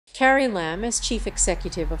Carrie Lam as Chief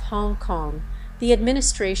Executive of Hong Kong. The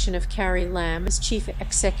administration of Carrie Lam as Chief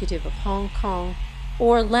Executive of Hong Kong,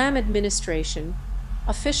 or Lam administration,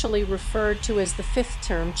 officially referred to as the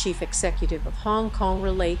fifth-term Chief Executive of Hong Kong,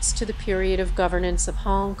 relates to the period of governance of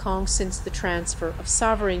Hong Kong since the transfer of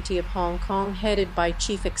sovereignty of Hong Kong headed by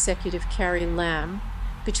Chief Executive Carrie Lam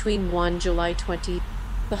between 1 July 20.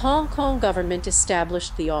 The Hong Kong government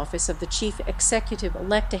established the office of the Chief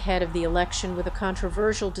Executive-elect ahead of the election with a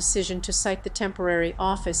controversial decision to site the temporary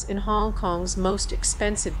office in Hong Kong's most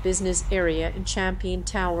expensive business area in Champion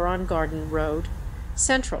Tower on Garden Road,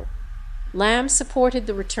 Central. Lam supported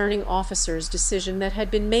the returning officer's decision that had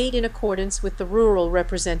been made in accordance with the Rural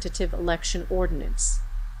Representative Election Ordinance.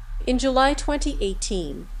 In July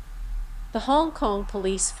 2018, the Hong Kong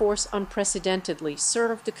police force unprecedentedly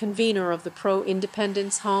served the convener of the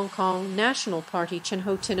pro-independence Hong Kong National Party Chen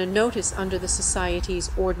Ho-tin a notice under the Societies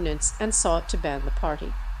Ordinance and sought to ban the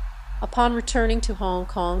party. Upon returning to Hong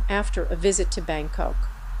Kong after a visit to Bangkok,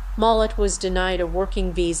 Mallet was denied a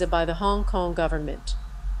working visa by the Hong Kong government.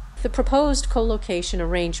 The proposed co-location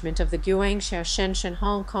arrangement of the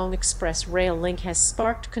Guangzhou-Shenzhen-Hong Kong Express rail link has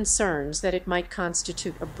sparked concerns that it might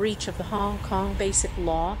constitute a breach of the Hong Kong Basic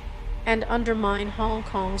Law and undermine Hong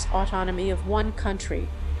Kong's autonomy of one country,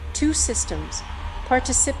 two systems,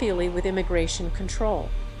 participially with immigration control.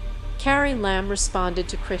 Carrie Lam responded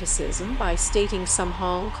to criticism by stating some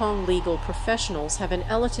Hong Kong legal professionals have an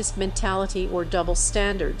elitist mentality or double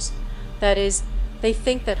standards, that is, they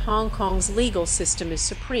think that Hong Kong's legal system is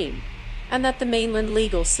supreme, and that the mainland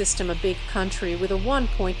legal system, a big country with a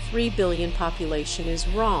 1.3 billion population, is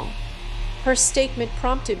wrong. Her statement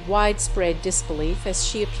prompted widespread disbelief as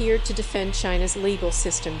she appeared to defend China's legal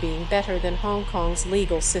system being better than Hong Kong's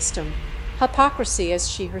legal system. Hypocrisy, as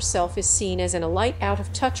she herself is seen as an elite out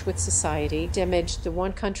of touch with society, damaged the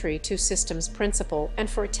one country, two systems principle, and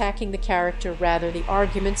for attacking the character rather the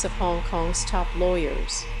arguments of Hong Kong's top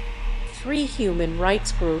lawyers. Three human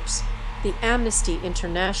rights groups, the Amnesty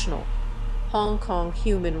International, Hong Kong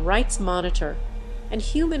Human Rights Monitor, and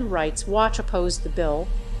Human Rights Watch, opposed the bill,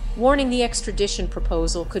 warning the extradition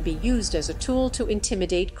proposal could be used as a tool to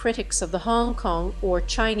intimidate critics of the Hong Kong or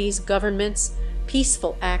Chinese government's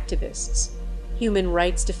peaceful activists, human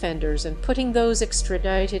rights defenders, and putting those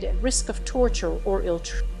extradited at risk of torture or ill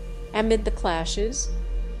treatment. Amid the clashes,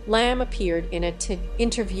 Lam appeared in an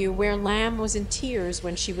interview where Lam was in tears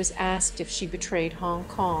when she was asked if she betrayed Hong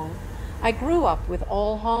Kong. "I grew up with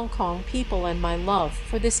all Hong Kong people, and my love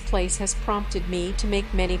for this place has prompted me to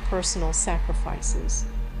make many personal sacrifices."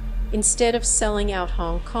 Instead of selling out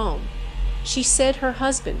Hong Kong, she said her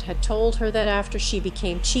husband had told her that after she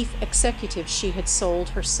became chief executive she had sold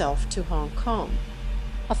herself to Hong Kong.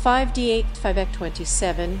 A 5D8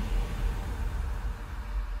 527